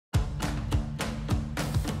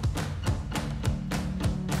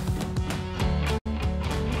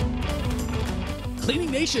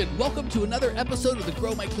Cleaning Nation, welcome to another episode of the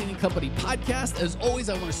Grow My Cleaning Company podcast. As always,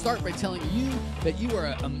 I want to start by telling you that you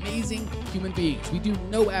are amazing human beings. We do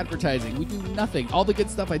no advertising. We do nothing. All the good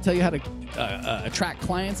stuff, I tell you how to attract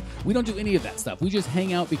clients. We don't do any of that stuff. We just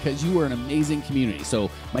hang out because you are an amazing community. So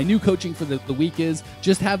my new coaching for the week is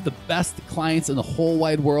just have the best clients in the whole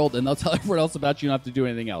wide world, and they'll tell everyone else about you. You don't have to do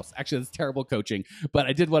anything else. Actually, that's terrible coaching, but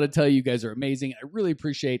I did want to tell you guys are amazing. I really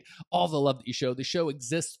appreciate all the love that you show. The show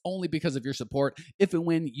exists only because of your support. If and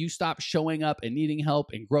when you stop showing up and needing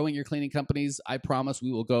help and growing your cleaning companies, I promise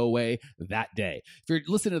we will go away that day. If you're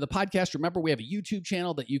listening to the podcast, remember we have a YouTube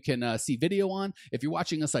channel that you can see video on. If you're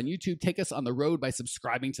watching us on YouTube, take us on the road by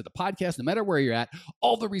subscribing to the podcast. No matter where you're at,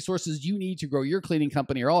 all the resources you need to grow your cleaning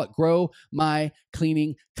company are all at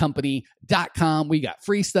growmycleaningcompany.com. We got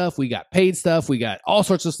free stuff. We got paid stuff. We got all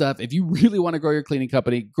sorts of stuff. If you really want to grow your cleaning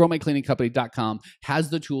company, growmycleaningcompany.com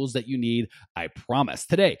has the tools that you need. I promise.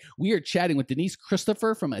 Today, we are chatting with Denise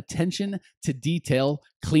Christopher from Attention to Detail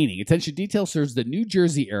Cleaning. Attention to Detail serves the New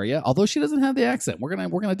Jersey area, although she doesn't have the accent. We're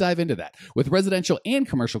gonna dive into that with residential and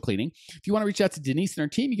commercial cleaning. If you want to reach out to Denise and her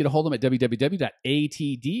team, you can hold them at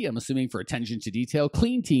www.atd, I'm assuming for Attention to Detail,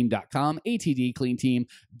 cleanteam.com,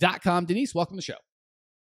 atdcleanteam.com. Denise, welcome to the show.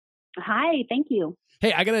 Hi, thank you.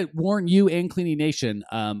 Hey, I got to warn you and Cleaning Nation.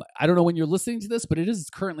 I don't know when you're listening to this, but it is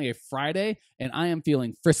currently a Friday, and I am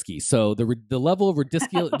feeling frisky. So the level of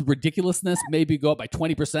ridiculousness maybe go up by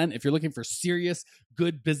 20%. If you're looking for serious,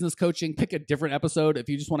 good business coaching, pick a different episode. If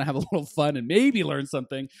you just want to have a little fun and maybe learn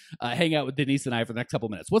something, hang out with Denise and I for the next couple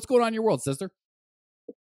minutes. What's going on in your world, sister?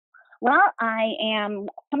 Well, I am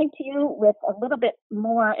coming to you with a little bit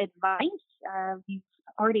more advice. You've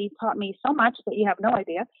already taught me so much that you have no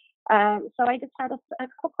idea. So I just had a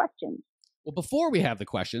couple questions. Well, before we have the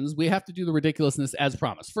questions, we have to do the ridiculousness as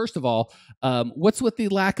promised. First of all, what's with the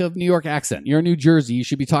lack of New York accent? You're in New Jersey. You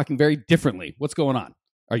should be talking very differently. What's going on?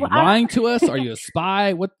 Are you lying to us? Are you a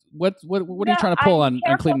spy? What are you trying to pull on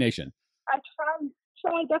Clean Nation? I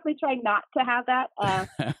definitely try not to have that.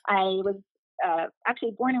 I was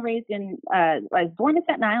actually born and raised I was born in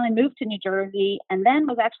Staten Island, moved to New Jersey, and then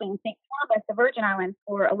was actually in St. Thomas, the Virgin Islands,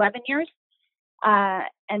 for 11 years.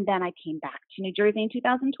 And then I came back to New Jersey in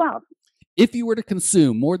 2012. If you were to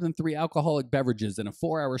consume more than 3 alcoholic beverages in a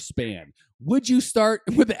 4-hour span, would you start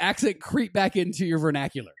with the accent creep back into your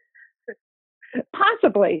vernacular?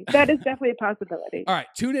 Possibly. That is definitely a possibility. All right.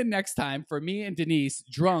 Tune in next time for me and Denise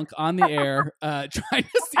drunk on the air, trying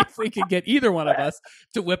to see if we can get either one of us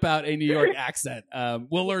to whip out a New York accent.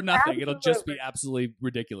 We'll learn nothing. Absolutely. It'll just be absolutely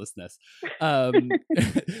ridiculousness. So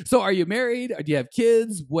are you married? Do you have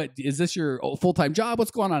kids? What is this your full-time job?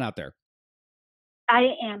 What's going on out there?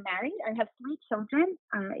 I am married. I have 3 children,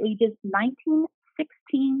 ages 19,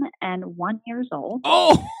 16, and 1 year old.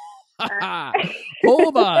 Oh,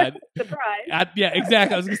 hold on. Surprise. Yeah,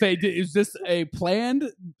 exactly. I was going to say, is this a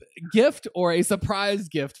planned gift or a surprise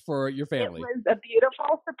gift for your family? It was a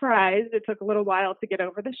beautiful surprise. It took a little while to get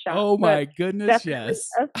over the shock. Oh my goodness, yes.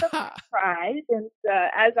 A surprise. And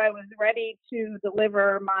as I was ready to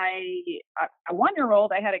deliver my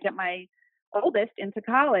 1-year-old, I had to get my oldest into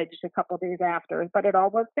college a couple of days after, but it all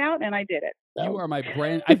worked out and I did it. So. You are my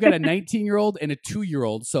brand. I've got a 19-year-old and a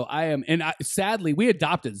 2-year-old. So sadly we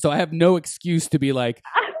adopted. So I have no excuse to be like,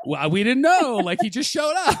 well, we didn't know. Like he just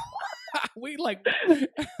showed up.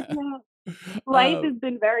 Life has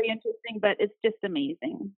been very interesting, but it's just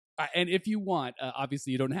amazing. And if you want,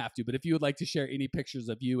 obviously you don't have to, but if you would like to share any pictures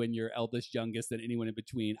of you and your eldest, youngest, and anyone in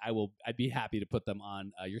between, I'd be happy to put them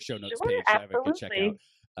on your show notes page. So everyone can check out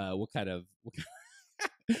what kind of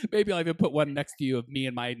maybe I'll even put one next to you of me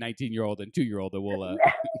and my 19-year-old and 2-year-old that will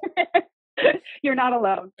You're not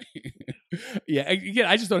alone. Yeah, again,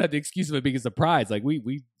 I just don't have the excuse of it being a surprise. Like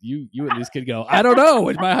you at least could go, I don't know.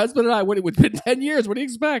 With my husband and I, it's been 10 years. What do you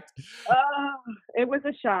expect? It was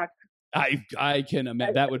a shock. I can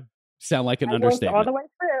imagine. That would sound like an understatement. All the way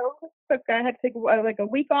through. I had to take like a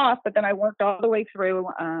week off, but then I worked all the way through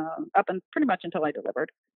up and pretty much until I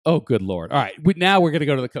delivered. Oh, good Lord. All right. Now we're going to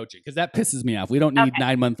go to the coaching because that pisses me off. We don't need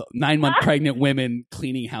 9-month pregnant women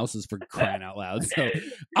cleaning houses for crying out loud. So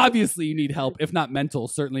obviously you need help, if not mental,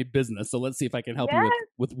 certainly business. So let's see if I can help you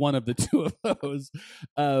with one of the two of those.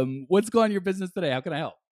 What's going on in your business today? How can I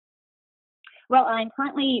help? Well, I'm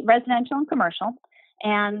currently residential and commercial.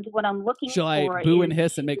 And what I'm looking for Shall I boo and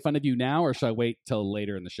hiss and make fun of you now, or shall I wait till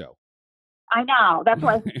later in the show? I know. That's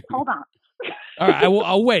why. Hold on. All right,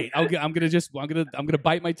 I'll wait. I'm gonna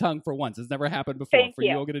bite my tongue for once. It's never happened before. Thank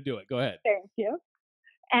you. I'm gonna do it. Go ahead. Thank you.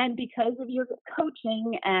 And because of your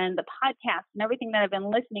coaching and the podcast and everything that I've been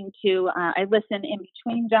listening to, I listen in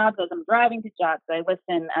between jobs as I'm driving to jobs. I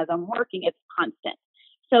listen as I'm working. It's constant.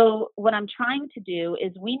 So what I'm trying to do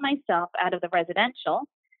is wean myself out of the residential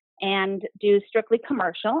and do strictly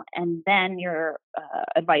commercial. And then your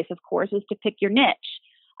advice, of course, is to pick your niche.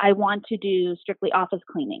 I want to do strictly office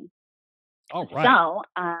cleaning. All right. So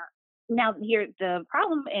now here, the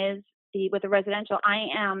problem is with the residential, I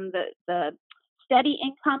am the steady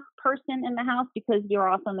income person in the house because you're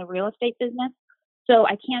also in the real estate business. So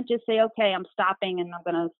I can't just say, okay, I'm stopping and I'm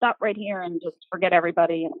going to stop right here and just forget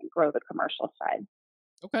everybody and grow the commercial side.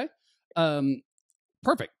 Okay.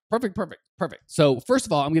 Perfect. So first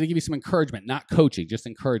of all, I'm going to give you some encouragement, not coaching, just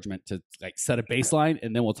encouragement to like set a baseline,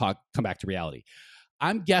 and then we'll come back to reality.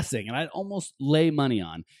 I'm guessing, and I'd almost lay money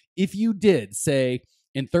on, if you did say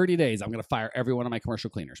in 30 days, I'm going to fire every one of my commercial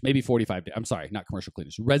cleaners, maybe 45 days. I'm sorry, not commercial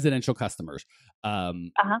cleaners, residential customers.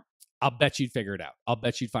 I'll bet you'd figure it out. I'll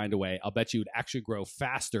bet you'd find a way. I'll bet you would actually grow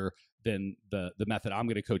faster than the method I'm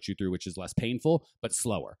going to coach you through, which is less painful, but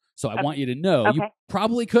slower. So I want you to know you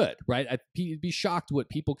probably could, right? You'd be shocked what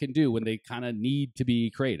people can do when they kind of need to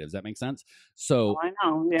be creative. Does that make sense? So I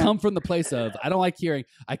know, yeah. Come from the place of, I don't like hearing,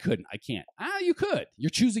 I couldn't, I can't. You could. You're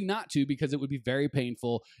choosing not to because it would be very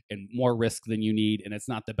painful and more risk than you need. And it's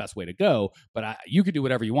not the best way to go, but you could do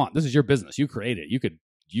whatever you want. This is your business. You create it. You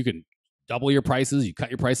can double your prices, you cut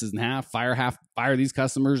your prices in half, fire these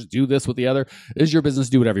customers, do this with the other. This is your business,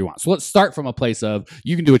 do whatever you want. So let's start from a place of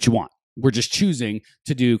you can do what you want. We're just choosing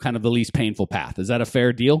to do kind of the least painful path. Is that a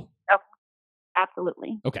fair deal? Oh,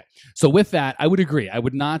 absolutely. Okay. So with that, I would agree. I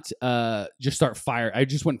would not just start fire. I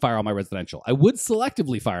just wouldn't fire all my residential. I would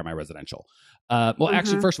selectively fire my residential.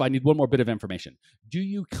 Actually, first of all, I need one more bit of information. Do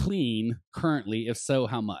you clean currently? If so,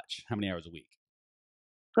 how much? How many hours a week?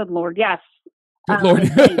 Good Lord, yes. Good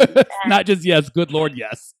Lord. Not just yes, good Lord,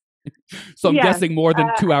 yes. So I'm guessing more than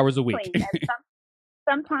 2 hours a week.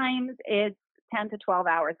 Sometimes it's 10 to 12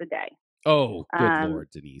 hours a day. Oh, good Lord,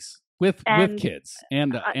 Denise. With kids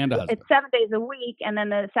and a husband. It's 7 days a week, and then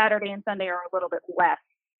the Saturday and Sunday are a little bit less.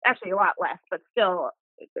 Actually, a lot less, but still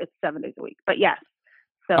it's 7 days a week. But yes.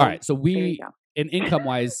 So, all right. So and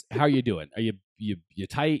income-wise, how are you doing? Are you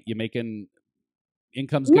tight? You making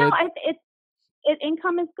income's good? No,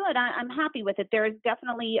 income is good. I'm happy with it. There is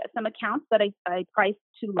definitely some accounts that I priced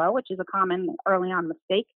too low, which is a common early on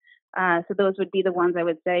mistake. So those would be the ones I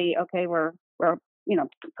would say, okay, we're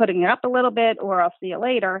putting it up a little bit, or I'll see you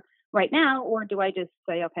later right now, or do I just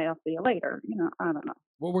say, okay, I'll see you later? I don't know.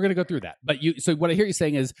 Well, we're going to go through that. But so what I hear you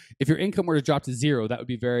saying is if your income were to drop to zero, that would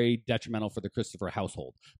be very detrimental for the Christopher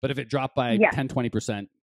household. But if it dropped by 10, 20%,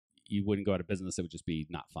 you wouldn't go out of business. It would just be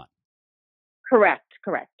not fun. Correct.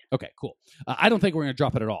 Okay, cool. I don't think we're going to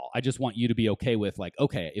drop it at all. I just want you to be okay with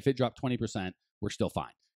okay, if it dropped 20%, we're still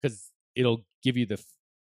fine because it'll give you the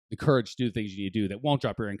courage to do the things you need to do that won't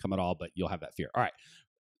drop your income at all, but you'll have that fear. All right.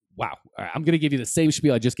 Wow. All right. I'm going to give you the same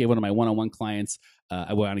spiel I just gave one of my one-on-one clients.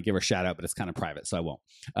 I want to give her a shout out, but it's kind of private, so I won't.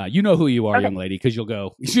 You know who you are, young lady, because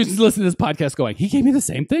you'll just listen to this podcast going, he gave me the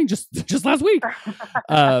same thing just last week.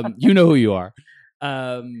 You know who you are.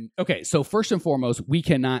 Okay, so first and foremost, we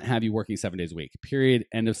cannot have you working 7 days a week. Period.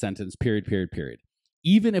 End of sentence. Period.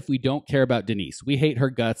 Even if we don't care about Denise, we hate her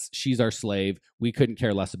guts. She's our slave. We couldn't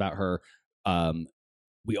care less about her.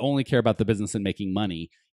 We only care about the business and making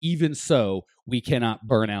money. Even so, we cannot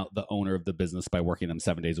burn out the owner of the business by working them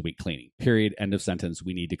 7 days a week cleaning. Period. End of sentence.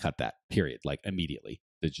 We need to cut that. Period. Like immediately.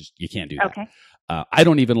 You can't do that. Okay. I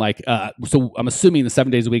don't even so I'm assuming the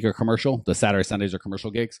 7 days a week are commercial. The Saturday, Sundays are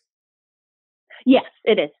commercial gigs. Yes,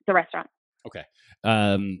 it is. The restaurant. Okay.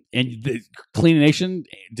 And the Cleaning Nation,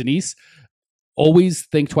 Denise, always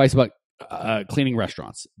think twice about cleaning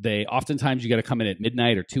restaurants. Oftentimes you got to come in at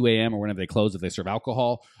midnight or 2 a.m. or whenever they close if they serve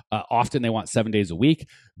alcohol. Often they want 7 days a week.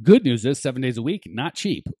 Good news is 7 days a week, not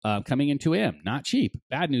cheap. Coming in 2 a.m., not cheap.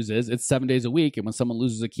 Bad news is it's 7 days a week. And when someone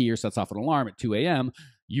loses a key or sets off an alarm at 2 a.m.,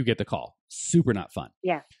 you get the call. Super not fun.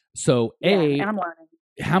 Yeah. So and I'm learning.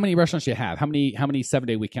 How many restaurants do you have? How many 7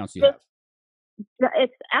 day week counts do you have?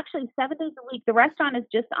 It's actually 7 days a week. The restaurant is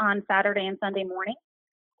just on Saturday and Sunday morning.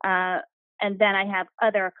 And then I have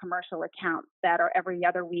other commercial accounts that are every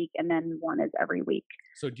other week, and then one is every week.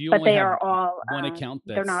 So do you but only they have are all one account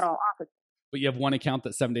they're not all office. But you have one account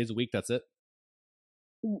that's 7 days a week, that's it?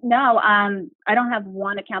 No, I don't have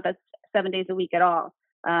one account that's 7 days a week at all.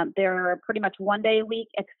 They're pretty much 1 day a week,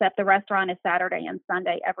 except the restaurant is Saturday and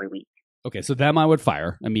Sunday every week. Okay, so them I would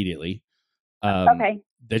fire immediately. Okay.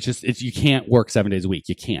 That's just you can't work 7 days a week.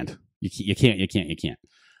 You can't. You can't.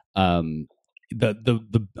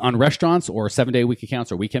 The on restaurants or 7 day a week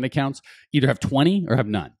accounts or weekend accounts either have 20 or have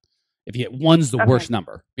none. If you get one's the Okay. worst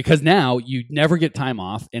number, because now you never get time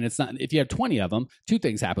off, and it's not. If you have 20 of them, two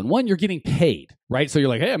things happen. One, you're getting paid, right? So you're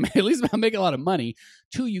like, hey, at least I'm making a lot of money.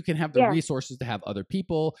 Two, you can have the resources to have other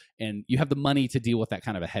people, and you have the money to deal with that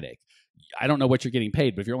kind of a headache. I don't know what you're getting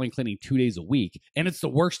paid, but if you're only cleaning 2 days a week, and it's the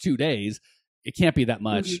worst 2 days, it can't be that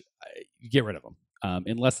much. You get rid of them,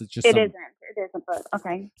 unless it's just It isn't. But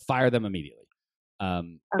okay. Fire them immediately.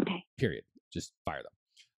 Okay. Period. Just fire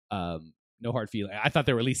them. No hard feeling. I thought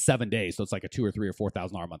they were at least 7 days, so it's like a $2,000 or $3,000 or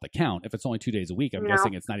 $4,000 a month account. If it's only 2 days a week, I'm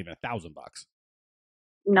guessing it's not even $1,000.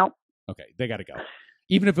 Nope. Okay, they got to go.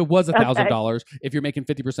 Even if it was $1,000, if you're making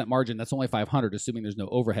 50% margin, that's only $500, assuming there's no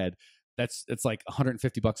overhead. It's like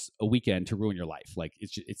 $150 a weekend to ruin your life. Like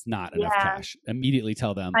it's not enough cash. Immediately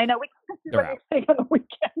tell them. I know we can they're out. On the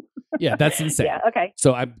weekend. Yeah, that's insane. Yeah. Okay.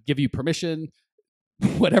 So I give you permission,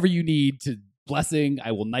 whatever you need to. Blessing,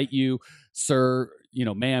 I will knight you, sir,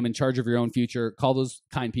 ma'am, in charge of your own future. Call those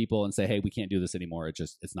kind people and say, hey, we can't do this anymore.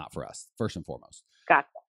 It's not for us, first and foremost. Gotcha.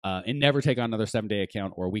 And never take on another 7-day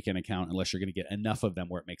account or a weekend account unless you're going to get enough of them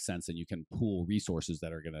where it makes sense and you can pool resources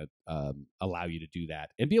that are going to allow you to do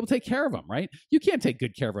that and be able to take care of them, right? You can't take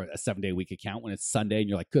good care of a 7-day-a-week account when it's Sunday and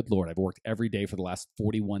you're like, good Lord, I've worked every day for the last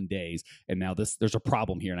 41 days and now there's a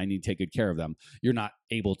problem here and I need to take good care of them. You're not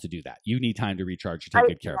able to do that. You need time to recharge to take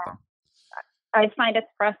good care of them. I find it's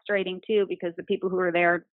frustrating too because the people who are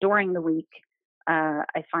there during the week,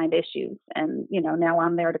 I find issues, and now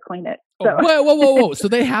I'm there to clean it. So. Whoa! So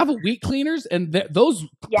they have week cleaners, and those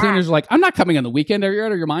cleaners are like, "I'm not coming on the weekend." Are you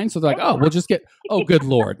out of your mind? So they're like, "Oh, we'll just get." Oh, good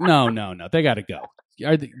Lord, no, they got to go.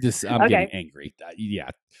 I'm getting angry.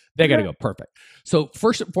 They got to go. Perfect. So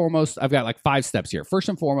first and foremost, I've got like 5 steps here. First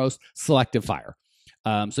and foremost, selective fire.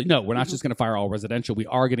 So no, we're not just going to fire all residential. We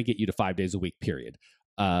are going to get you to 5 days a week. Period.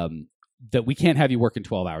 That we can't have you working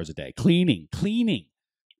 12 hours a day. Cleaning.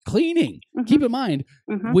 Keep in mind,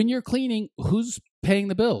 when you're cleaning, who's paying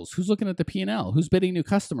the bills? Who's looking at the P&L? Who's bidding new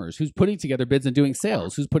customers? Who's putting together bids and doing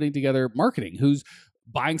sales? Who's putting together marketing? Who's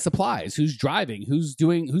buying supplies? Who's driving? Who's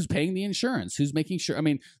paying the insurance? Who's making sure? I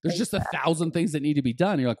mean, there's just 1,000 things that need to be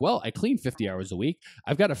done. You're like, well, I clean 50 hours a week.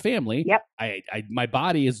 I've got a family. Yep. My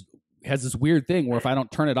body has this weird thing where if I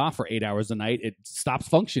don't turn it off for 8 hours a night, it stops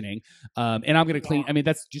functioning. And I'm going to clean. I mean,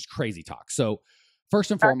 that's just crazy talk. So first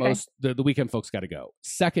and foremost, the weekend folks got to go.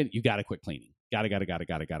 Second, you got to quit cleaning.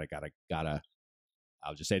 Gotta.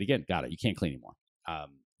 I'll just say it again. Got it. You can't clean anymore.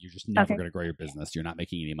 You're just never going to grow your business. You're not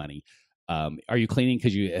making any money. Are you cleaning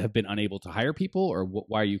because you have been unable to hire people, or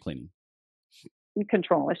why are you cleaning?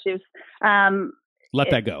 Control issues. Let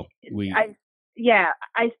that go. I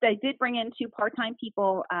did bring in 2 part-time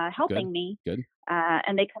people helping me. Good.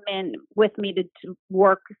 And they come in with me to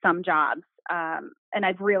work some jobs. And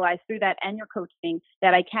I've realized through that and your coaching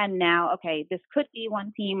that I can now, this could be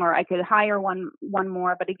one team or I could hire one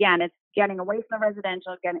more. But again, it's getting away from the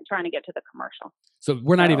residential, trying to get to the commercial. So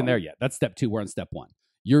we're not even there yet. That's step 2. We're on step 1.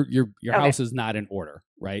 Your house is not in order,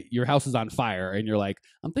 right? Your house is on fire and you're like,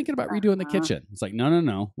 I'm thinking about redoing the kitchen. It's like,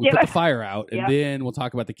 no. We put the fire out and then we'll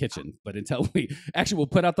talk about the kitchen. But until we'll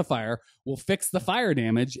put out the fire, we'll fix the fire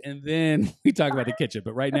damage and then we talk about the kitchen.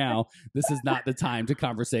 But right now, this is not the time to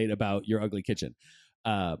conversate about your ugly kitchen.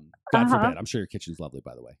 God forbid. I'm sure your kitchen's lovely,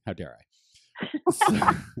 by the way. How dare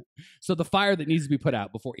I? So the fire that needs to be put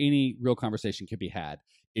out before any real conversation can be had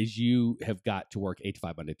is you have got to work 8 to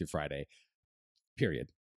 5 Monday through Friday. Period.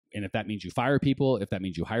 And if that means you fire people, if that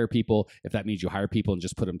means you hire people, if that means you hire people and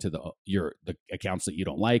just put them to the accounts that you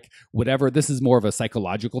don't like, whatever, this is more of a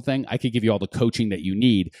psychological thing. I could give you all the coaching that you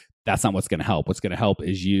need. That's not what's going to help. What's going to help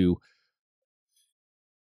is you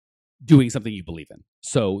doing something you believe in.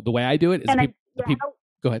 So the way I do it is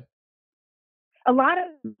go ahead. A lot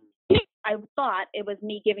of I thought it was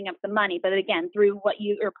me giving up the money, but again, through what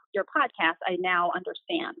your podcast, I now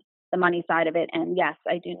understand the money side of it. And yes,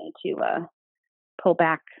 I do need to pull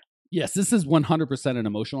back. Yes, this is 100% an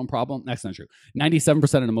emotional problem. That's not true.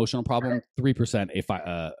 97% an emotional problem, 3%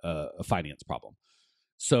 a finance problem.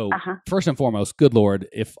 So first and foremost, good Lord,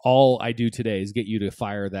 if all I do today is get you to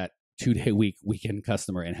fire that 2-day weekend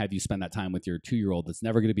customer and have you spend that time with your 2-year-old that's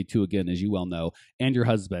never going to be 2 again, as you well know, and your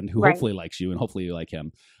husband who hopefully likes you and hopefully you like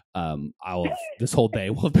him, this whole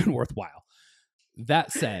day will have been worthwhile.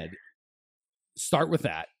 That said, start with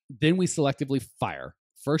that. Then we selectively fire.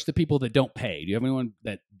 First, the people that don't pay. Do you have anyone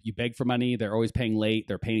that you beg for money? They're always paying late.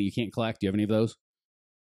 They're paying you can't collect. Do you have any of those?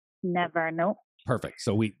 Never. Nope. Perfect.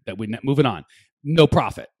 So moving on. No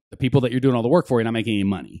profit. The people that you're doing all the work for, you're not making any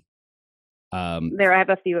money. I have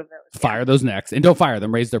a few of those. Fire those next, and don't fire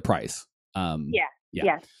them. Raise their price.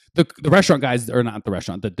 Yes. The restaurant guys, or not the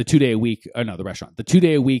restaurant, the 2-day a week. The restaurant, the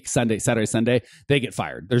 2-day a week, Saturday, Sunday, they get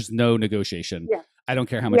fired. There's no negotiation. Yeah. I don't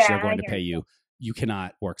care how much Yeah, they're going to pay you. You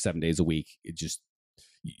cannot work 7 days a week. It just,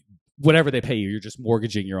 whatever they pay you, you're just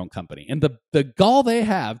mortgaging your own company. And the gall they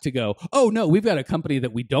have to go, oh no, we've got a company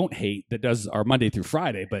that we don't hate that does our Monday through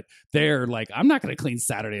Friday, but they're like, I'm not going to clean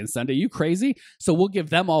Saturday and Sunday. You crazy? So we'll give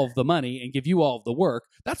them all of the money and give you all of the work.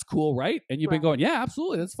 That's cool, right? And you've been going, yeah,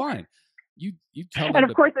 absolutely, that's fine. You tell them. And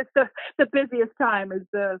of course, it's the busiest time is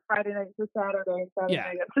the Friday night to Saturday. Saturday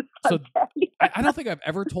night to Sunday. So I don't think I've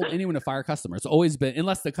ever told anyone to fire a customer. It's always been,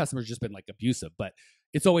 unless the customer's just been like abusive, but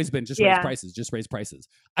it's always been just raise prices.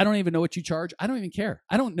 I don't even know what you charge. I don't even care.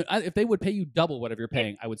 I don't know if they would pay you double whatever you're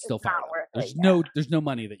paying. I would still fire them. There's no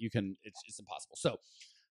money that you can. It's impossible. So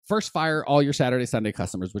first, fire all your Saturday, Sunday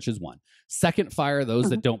customers, which is one. Second, fire those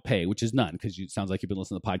that don't pay, which is none, because it sounds like you've been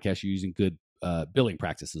listening to the podcast. You're using good billing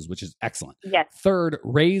practices, which is excellent. Yes. Third,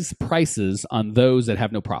 raise prices on those that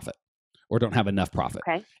have no profit or don't have enough profit.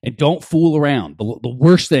 Okay. And don't fool around. The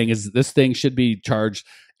worst thing is this thing should be charged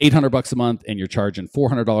 $800 a month and you're charging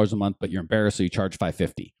 $400 a month, but you're embarrassed, so you charge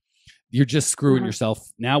 $550. You're just screwing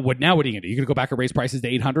yourself. Now what are you going to do? You're going to go back and raise prices to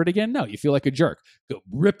 $800 again? No, you feel like a jerk. Go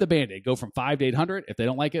rip the Band-Aid. Go from $500 to $800. If they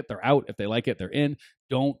don't like it, they're out. If they like it, they're in.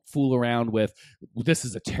 Don't fool around with, this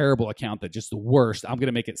is a terrible account that just the worst. I'm going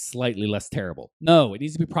to make it slightly less terrible. No, it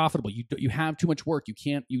needs to be profitable. You have too much work.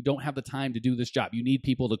 You don't have the time to do this job. You need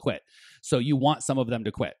people to quit. So you want some of them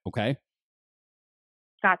to quit. Okay.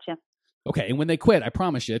 Gotcha. Okay, and when they quit, I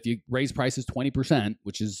promise you, if you raise prices 20%,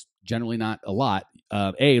 which is generally not a lot,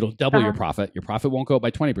 it'll double your profit. Your profit won't go up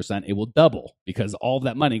by 20%. It will double because all of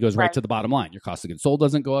that money goes right to the bottom line. Your cost of goods sold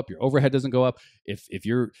doesn't go up. Your overhead doesn't go up. If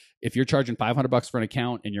you're charging $500 for an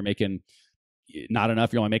account and you're making not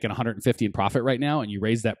enough, you're only making $150 in profit right now, and you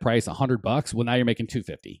raise that price $100, well, now you're making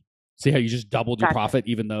 $250. See how you just doubled your profit,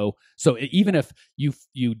 even if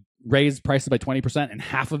you raise prices by 20% and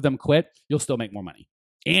half of them quit, you'll still make more money.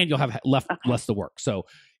 And you'll have less to work. So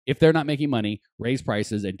if they're not making money, raise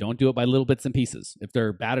prices and don't do it by little bits and pieces. If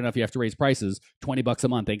they're bad enough, you have to raise prices. $20 a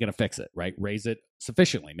month ain't going to fix it, right? Raise it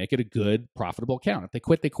sufficiently. Make it a good, profitable account. If they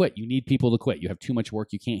quit, they quit. You need people to quit. You have too much work.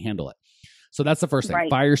 You can't handle it. So that's the first thing.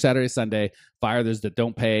 Fire your Saturday, Sunday. Fire those that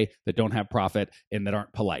don't pay, that don't have profit, and that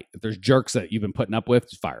aren't polite. If there's jerks that you've been putting up with,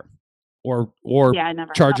 just fire them. Or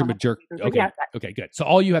charge them a jerk. Okay, good. So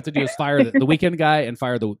all you have to do is fire the weekend guy and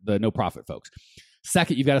fire the no profit folks.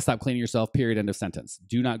 Second, you've got to stop cleaning yourself, period, end of sentence.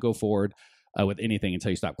 Do not go forward with anything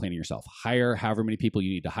until you stop cleaning yourself. Hire however many people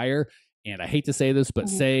you need to hire. And I hate to say this, but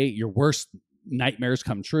say your worst nightmares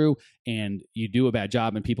come true and you do a bad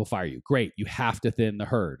job and people fire you. Great. You have to thin the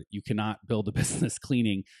herd. You cannot build a business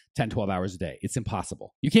cleaning 10, 12 hours a day. It's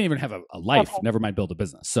impossible. You can't even have a life, never mind build a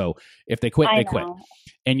business. So if they quit, they quit.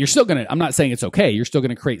 And you're still going to, I'm not saying it's okay. You're still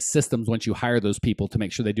going to create systems once you hire those people to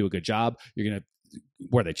make sure they do a good job. You're going to,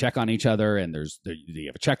 where they check on each other and you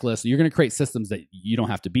have a checklist. You're going to create systems that you don't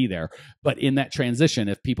have to be there. But in that transition,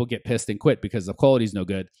 if people get pissed and quit because the quality is no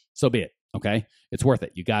good, so be it. Okay. It's worth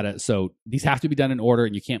it. You got to, so these have to be done in order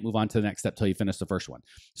and you can't move on to the next step till you finish the first one.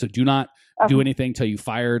 So do not do anything till you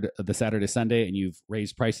fired the Saturday, Sunday and you've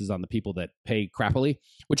raised prices on the people that pay crappily,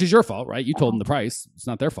 which is your fault, right? You told them the price. It's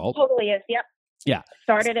not their fault. Totally is. Yep. Yeah.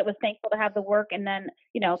 Started it, was thankful to have the work. And then,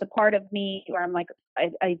 the part of me where I'm like,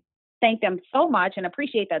 I thank them so much and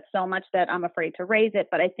appreciate that so much that I'm afraid to raise it.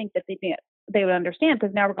 But I think that they would understand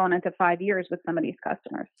because now we're going into 5 years with some of these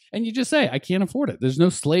customers. And you just say, I can't afford it. There's no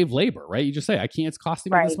slave labor, right? You just say, I can't, it's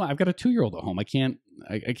costing me this much. I've got a 2-year-old at home. I can't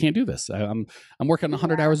do this. I'm working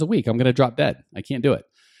 100 hours a week. I'm going to drop dead. I can't do it.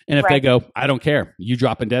 And if they go, I don't care. You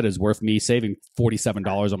dropping dead is worth me saving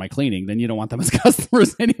 $47 on my cleaning. Then you don't want them as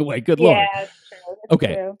customers anyway. Good Lord. Yeah, that's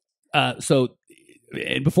true. That's true. So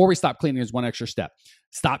and before we stop cleaning, there's one extra step.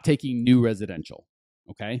 Stop taking new residential.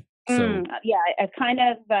 Okay. So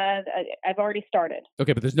I've already started.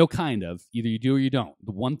 Okay. But there's no kind of, either you do or you don't.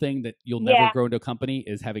 The one thing that you'll never grow into a company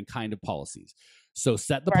is having kind of policies. So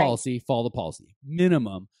set the policy, follow the policy.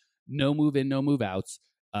 Minimum, no move in, no move outs,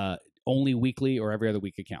 only weekly or every other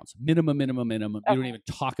week accounts. Minimum. You don't even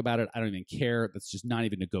talk about it. I don't even care. That's just not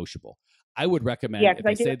even negotiable. I would recommend if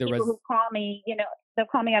they say people who call me, they'll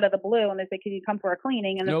call me out of the blue and they say, "Can you come for a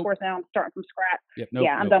cleaning?" And of course now I'm starting from scratch.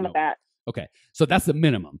 I'm done with that. Okay. So that's the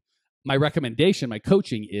minimum. My recommendation, my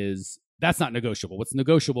coaching is that's not negotiable. What's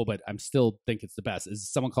negotiable, but I'm still think it's the best, is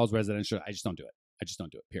someone calls residential. I just don't do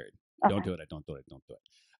it. Period. Don't do it. I don't do it.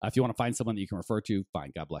 If you want to find someone that you can refer to,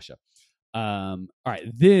 fine. God bless you. All right.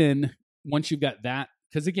 Then once you've got that,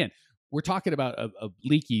 because again, we're talking about a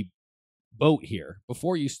leaky boat here.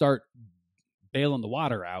 Before you start bailing the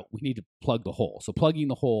water out, we need to plug the hole. So plugging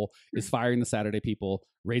the hole is firing the Saturday people,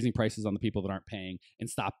 raising prices on the people that aren't paying, and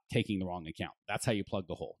stop taking the wrong account. That's how you plug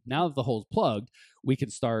the hole. Now that the hole's plugged, we can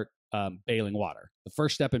start bailing water. The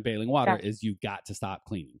first step in bailing water is you got to stop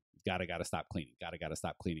cleaning. Got to stop cleaning. Got to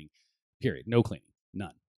stop cleaning. Period. No cleaning.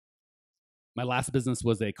 None. My last business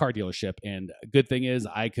was a car dealership, and a good thing is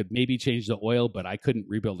I could maybe change the oil, but I couldn't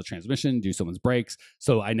rebuild the transmission, do someone's brakes.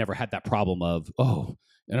 So I never had that problem of,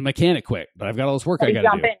 and a mechanic quit, but I've got all this work I got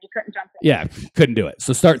to do. You couldn't jump in. Yeah, couldn't do it.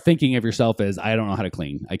 So start thinking of yourself as, I don't know how to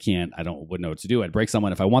clean. I can't. Wouldn't know what to do. I'd break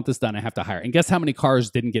someone. If I want this done, I have to hire. And guess how many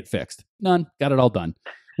cars didn't get fixed? None. Got it all done.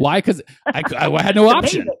 Why? Because I had no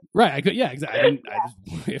option. Right. I could. Yeah. Exactly.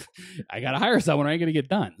 I got to hire someone. I ain't going to get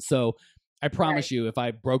done. So I promise you, if I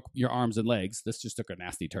broke your arms and legs, this just took a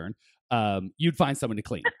nasty turn. You'd find someone to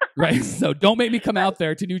clean, right? So don't make me come out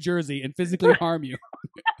there to New Jersey and physically harm you.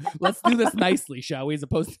 Let's do this nicely, shall we? As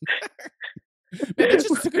opposed to, man, it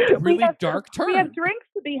just took a really dark turn. We have drinks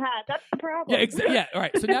to be had. That's the problem. Yeah, yeah. All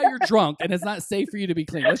right. So now you're drunk, and it's not safe for you to be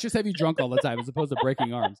clean. Let's just have you drunk all the time, as opposed to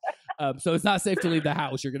breaking arms. So it's not safe to leave the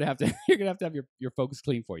house. You're gonna have to have your folks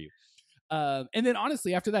clean for you. And then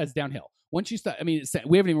honestly, after that, it's downhill. Once you start, we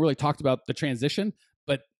haven't even really talked about the transition,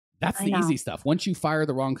 but that's the easy stuff. Once you fire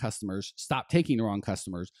the wrong customers, stop taking the wrong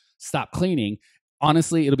customers, stop cleaning,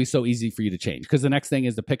 honestly, it'll be so easy for you to change. Because the next thing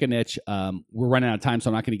is to pick a niche. We're running out of time, so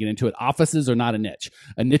I'm not going to get into it. Offices are not a niche.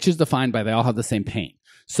 A niche is defined by they all have the same pain.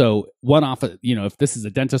 So one office, if this is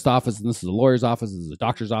a dentist office, and this is a lawyer's office, this is a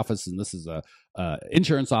doctor's office, and this is a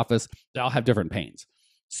insurance office, they all have different pains.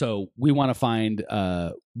 So we want to find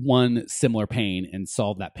one similar pain and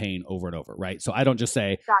solve that pain over and over, right? So I don't just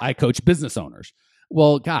say, I coach business owners.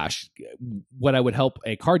 Well, gosh, what I would help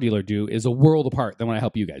a car dealer do is a world apart than what I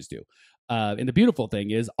help you guys do. And the beautiful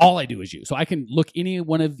thing is all I do is you. So I can look any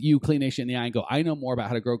one of you Clean Nation in the eye and go, I know more about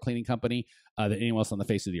how to grow a cleaning company than anyone else on the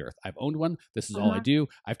face of the earth. I've owned one. This is all I do.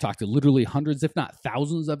 I've talked to literally hundreds, if not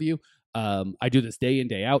thousands of you. I do this day in,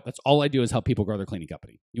 day out. That's all I do is help people grow their cleaning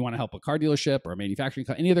company. You want to help a car dealership or a manufacturing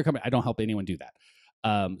company, any other company, I don't help anyone do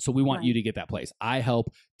that. So we want you to get that place. I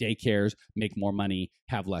help daycares make more money,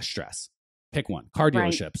 have less stress. Pick one. Car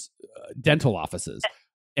dealerships, dental offices.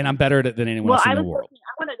 And I'm better at it than anyone else in the world.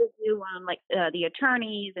 I wanted to do the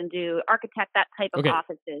attorneys and do architect, that type of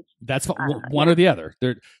offices. That's one or the other.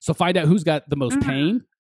 So find out who's got the most pain,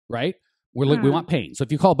 right? We want pain. So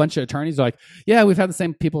if you call a bunch of attorneys, they're like, yeah, we've had the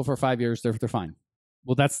same people for 5 years. They're fine.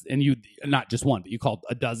 Well, and you, not just one, but you called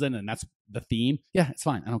a dozen and that's the theme. Yeah, it's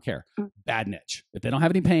fine. I don't care. Bad niche. If they don't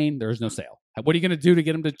have any pain, there is no sale. What are you going to do to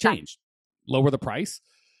get them to change? Lower the price?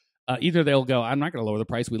 Either they'll go, I'm not going to lower the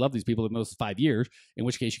price. We love these people in those 5 years, in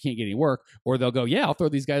which case you can't get any work. Or they'll go, yeah, I'll throw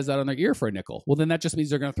these guys out on their ear for a nickel. Well, then that just means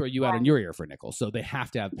they're going to throw you out on your ear for a nickel. So they have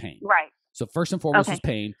to have pain. Right. So first and foremost is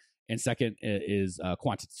pain. And second is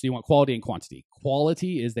quantity. So you want quality and quantity.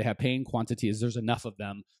 Quality is they have pain. Quantity is there's enough of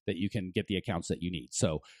them that you can get the accounts that you need.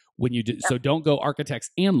 So when you do, so don't go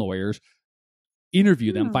architects and lawyers.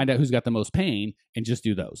 Interview them, find out who's got the most pain, and just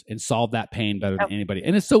do those and solve that pain better than anybody.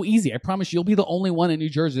 And it's so easy. I promise you'll be the only one in New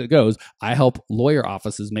Jersey that goes, I help lawyer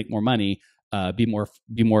offices make more money, be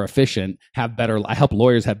more efficient, have better. I help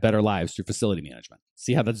lawyers have better lives through facility management.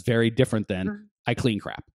 See how that's very different than I clean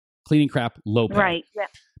crap. Cleaning crap, low pay. Right. Yeah.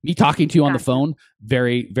 Me talking to you on the phone,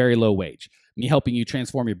 very, very low wage. Me helping you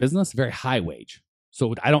transform your business, very high wage.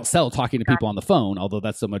 So I don't sell talking to people on the phone, although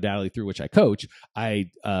that's the modality through which I coach. I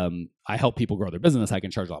help people grow their business. I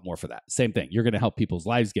can charge a lot more for that. Same thing. You're going to help people's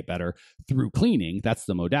lives get better through cleaning. That's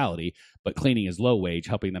the modality. But cleaning is low wage,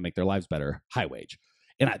 helping them make their lives better, high wage.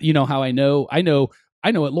 And you know how I know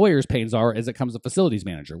what lawyers' pains are as it comes to facilities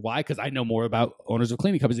manager. Why? Because I know more about owners of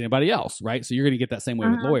cleaning companies than anybody else, right? So you're going to get that same way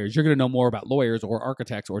with lawyers. You're going to know more about lawyers or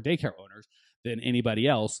architects or daycare owners than anybody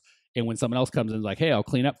else. And when someone else comes in and is like, hey, I'll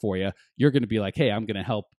clean up for you, you're going to be like, hey, I'm going to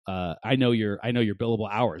help. I know your billable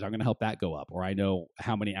hours. I'm going to help that go up. Or I know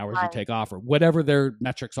how many hours you take off or whatever their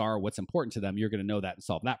metrics are, what's important to them. You're going to know that and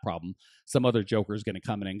solve that problem. Some other joker is going to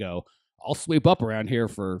come in and go, I'll sweep up around here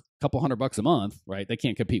for a couple $100 a month, right? They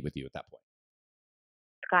can't compete with you at that point.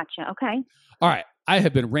 Gotcha. Okay. All right. I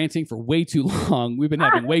have been ranting for way too long. We've been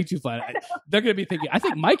having way too fun. They're going to be thinking, I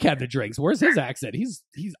think Mike had the drinks. Where's his accent? He's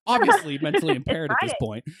obviously mentally impaired at this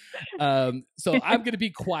point. So I'm going to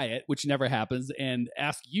be quiet, which never happens, and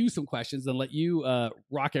ask you some questions and let you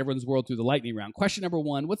rock everyone's world through the lightning round. Question number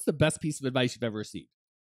 1, what's the best piece of advice you've ever received?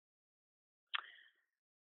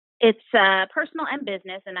 It's personal and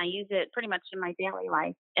business, and I use it pretty much in my daily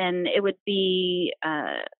life. And it would be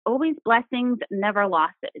always blessings, never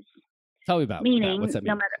losses. Tell me about that. What's that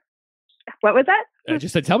mean? What was that? I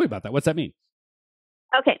just said, tell me about that. What's that mean?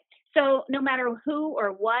 Okay. So no matter who or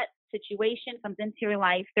what situation comes into your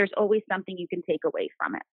life, there's always something you can take away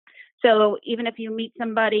from it. So even if you meet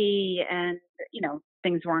somebody and,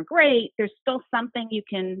 things weren't great, there's still something you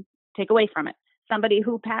can take away from it. somebody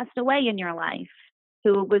who passed away in your life,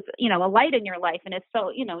 who was, a light in your life. And it's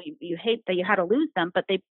so, you hate that you had to lose them, but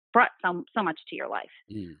they brought so much to your life.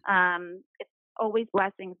 It's always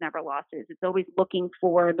blessings, never losses. It's always looking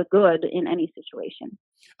for the good in any situation.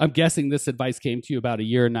 I'm guessing this advice came to you about a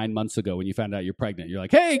year and 9 months ago when you found out you're pregnant. You're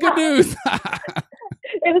like, hey, good news.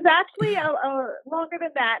 It was actually longer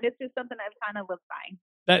than that. It's just something I've kind of lived by.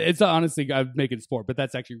 That it's honestly, I'm making sport, but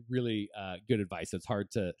that's actually really good advice. It's hard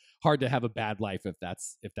to have a bad life if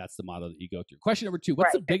that's the model that you go through. Question number 2: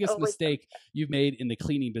 what's the biggest mistake you've made in the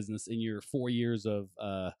cleaning business in your 4 years of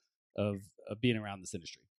being around this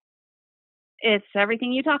industry? It's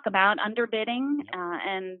everything you talk about: underbidding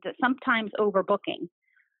and sometimes overbooking.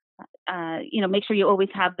 Make sure you always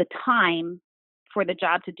have the time for the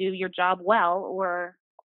job to do your job well, or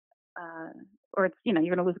it's you're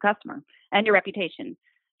going to lose a customer and your reputation.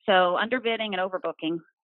 So underbidding and overbooking.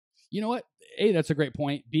 You know what? A, that's a great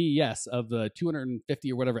point. B, yes, of the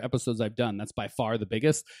 250 or whatever episodes I've done, that's by far the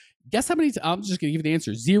biggest. Guess how many I'm just going to give you the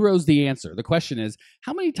answer. Zero's the answer. The question is,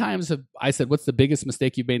 how many times have I said, what's the biggest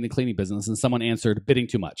mistake you've made in the cleaning business? And someone answered, bidding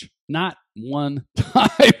too much. Not one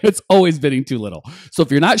time. It's always bidding too little. So if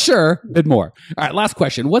you're not sure, bid more. All right, last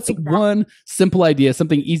question. What's one simple idea,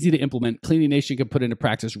 something easy to implement, Cleaning Nation can put into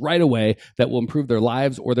practice right away that will improve their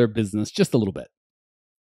lives or their business just a little bit?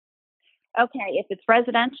 Okay, if it's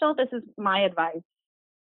residential, this is my advice.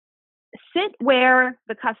 Sit where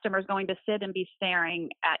the customer is going to sit and be staring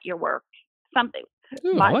at your work. Something.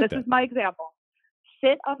 Ooh, This is my example.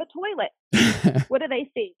 Sit on the toilet. What do they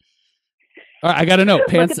see? All right, I got to know,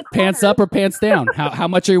 pants up or pants down? How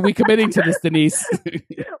much are we committing to this, Denise?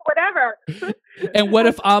 Whatever. And what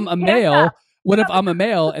if I'm a male? What if I'm a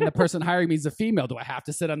male and the person hiring me is a female? Do I have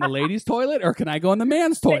to sit on the ladies' toilet or can I go on the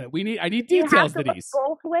man's toilet? I need details, Denise.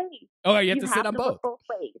 Both ways. Oh, you have to sit on both.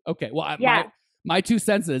 Ways. Okay. Well, my 2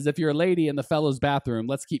 cents is, if you're a lady in the fellows' bathroom,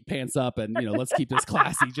 let's keep pants up and let's keep this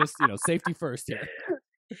classy. Just safety first here.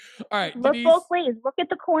 All right, look Denise, both ways. Look at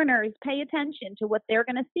the corners. Pay attention to what they're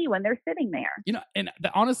going to see when they're sitting there. And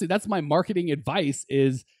honestly, that's my marketing advice: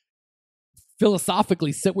 is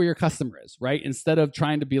philosophically sit where your customer is, right? Instead of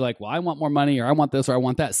trying to be like, well, I want more money or I want this or I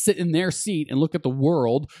want that. Sit in their seat and look at the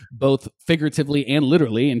world, both figuratively and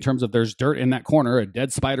literally, in terms of there's dirt in that corner, a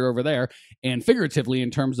dead spider over there, and figuratively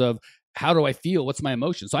in terms of how do I feel? What's my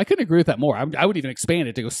emotion? So I couldn't agree with that more. I would even expand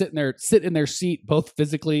it to go sit in their seat, both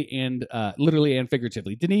physically and literally and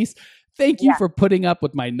figuratively. Denise, thank you for putting up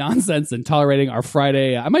with my nonsense and tolerating our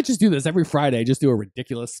Friday. I might just do this every Friday, just do a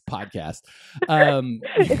ridiculous podcast.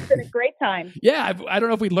 It's been a great time. Yeah, I don't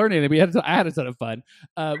know if we learned anything. I had a ton of fun.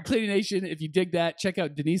 Cleaning Nation, if you dig that, check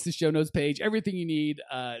out Denise's show notes page. Everything you need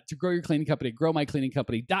to grow your cleaning company,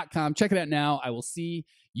 growmycleaningcompany.com. Check it out now. I will see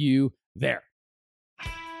you there.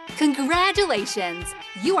 Congratulations!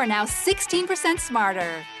 You are now 16%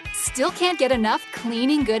 smarter. Still can't get enough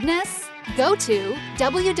cleaning goodness? Go to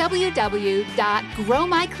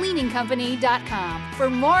www.growmycleaningcompany.com for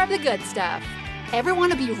more of the good stuff. Ever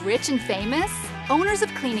want to be rich and famous? Owners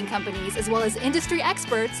of cleaning companies, as well as industry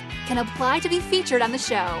experts, can apply to be featured on the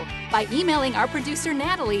show by emailing our producer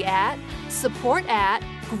Natalie at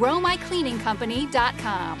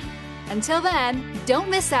support@growmycleaningcompany.com. Until then, don't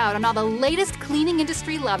miss out on all the latest cleaning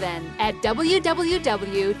industry lovin' at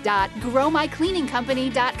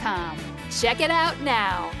www.growmycleaningcompany.com. Check it out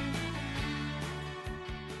now.